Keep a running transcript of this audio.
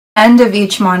End of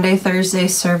each Maundy, Thursday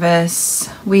service,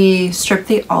 we strip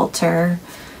the altar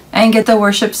and get the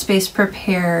worship space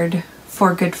prepared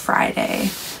for Good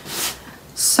Friday.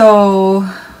 So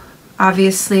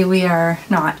obviously we are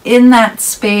not in that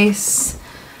space,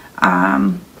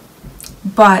 but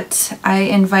I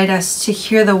invite us to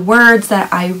hear the words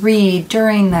that I read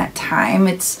during that time.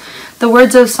 It's the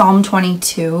words of Psalm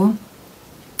 22,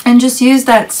 and just use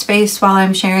that space while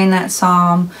I'm sharing that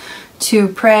psalm to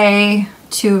pray,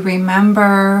 to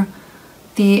remember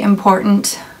the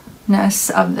importantness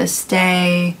of this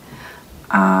day,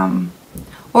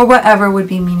 or whatever would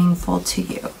be meaningful to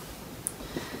you.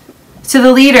 To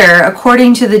the leader,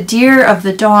 according to the deer of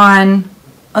the dawn,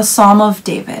 a psalm of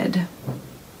David.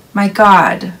 My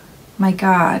God,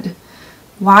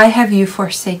 why have you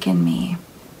forsaken me?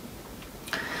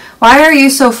 Why are you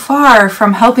so far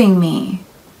from helping me,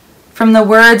 from the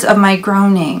words of my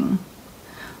groaning?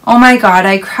 Oh my God,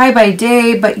 I cry by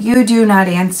day, but you do not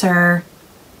answer,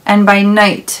 and by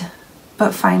night,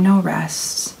 but find no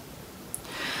rest.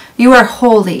 You are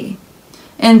holy,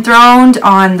 enthroned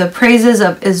on the praises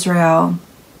of Israel.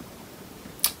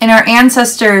 And our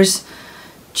ancestors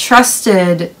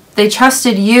trusted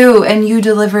you, and you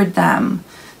delivered them.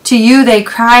 To you they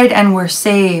cried and were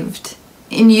saved.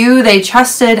 In you they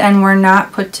trusted and were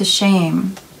not put to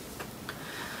shame.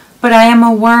 But I am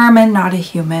a worm and not a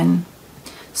human,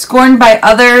 scorned by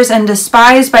others and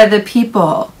despised by the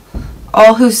people.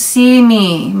 All who see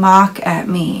me mock at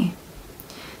me.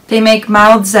 They make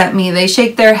mouths at me, they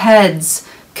shake their heads.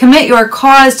 Commit your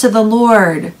cause to the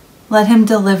Lord. Let him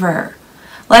deliver.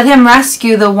 Let him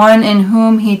rescue the one in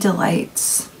whom he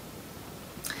delights.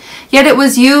 Yet it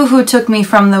was you who took me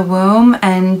from the womb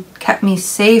and kept me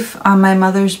safe on my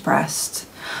mother's breast.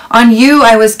 On you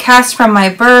I was cast from my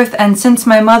birth, and since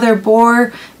my mother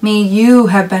bore me, you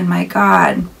have been my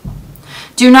God.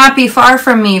 Do not be far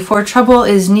from me, for trouble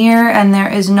is near, and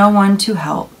there is no one to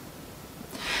help.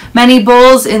 Many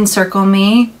bulls encircle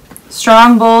me.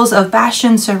 Strong bulls of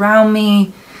Bashan surround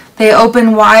me. They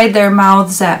open wide their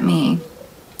mouths at me,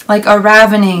 like a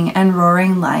ravening and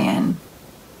roaring lion.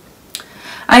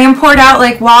 I am poured out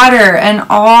like water, and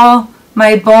all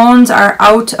my bones are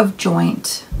out of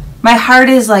joint. My heart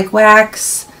is like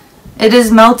wax. It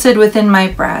is melted within my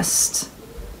breast.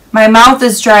 My mouth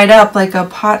is dried up like a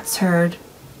potsherd,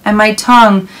 and my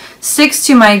tongue sticks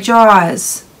to my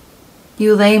jaws.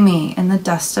 You lay me in the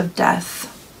dust of death.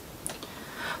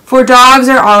 For dogs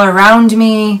are all around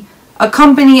me. A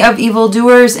company of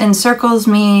evildoers encircles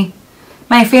me.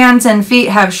 My hands and feet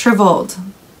have shriveled.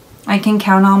 I can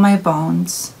count all my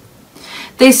bones.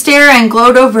 They stare and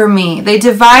gloat over me. They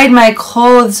divide my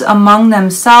clothes among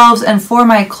themselves, and for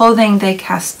my clothing they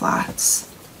cast lots.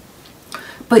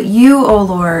 But you, O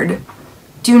Lord,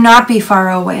 do not be far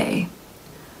away.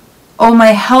 O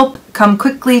my help, come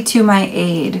quickly to my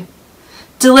aid.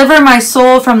 Deliver my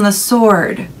soul from the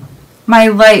sword, my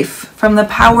life from the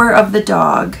power of the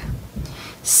dog.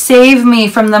 Save me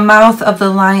from the mouth of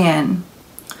the lion.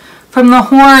 From the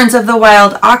horns of the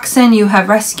wild oxen you have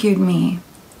rescued me.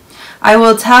 I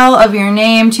will tell of your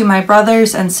name to my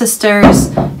brothers and sisters.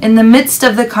 In the midst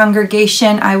of the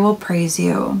congregation I will praise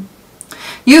you.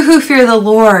 You who fear the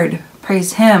Lord,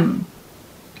 praise him.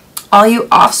 All you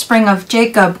offspring of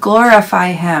Jacob,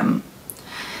 glorify him.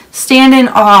 Stand in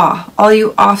awe, all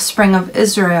you offspring of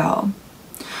Israel.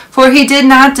 For he did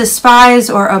not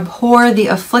despise or abhor the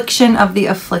affliction of the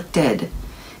afflicted.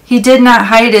 He did not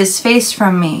hide his face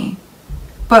from me,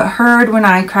 but heard when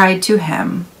I cried to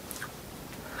him.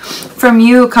 From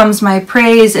you comes my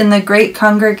praise in the great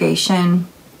congregation.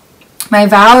 My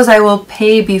vows I will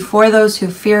pay before those who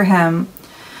fear him.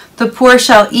 The poor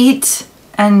shall eat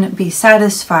and be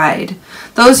satisfied.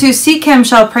 Those who seek him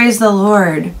shall praise the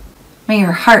Lord. May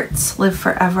your hearts live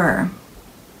forever.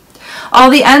 All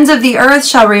the ends of the earth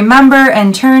shall remember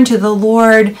and turn to the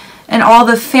Lord, and all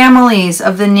the families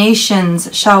of the nations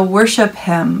shall worship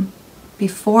him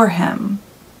before him.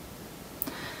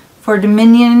 For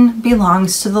dominion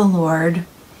belongs to the Lord,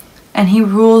 and he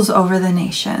rules over the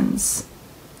nations.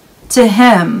 To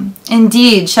him,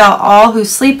 indeed, shall all who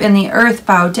sleep in the earth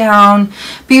bow down.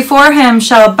 Before him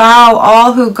shall bow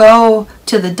all who go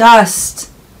to the dust,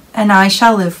 and I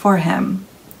shall live for him.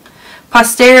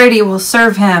 Posterity will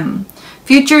serve him.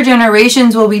 Future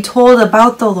generations will be told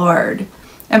about the Lord,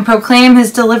 and proclaim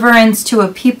his deliverance to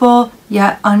a people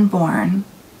yet unborn,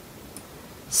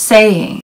 saying,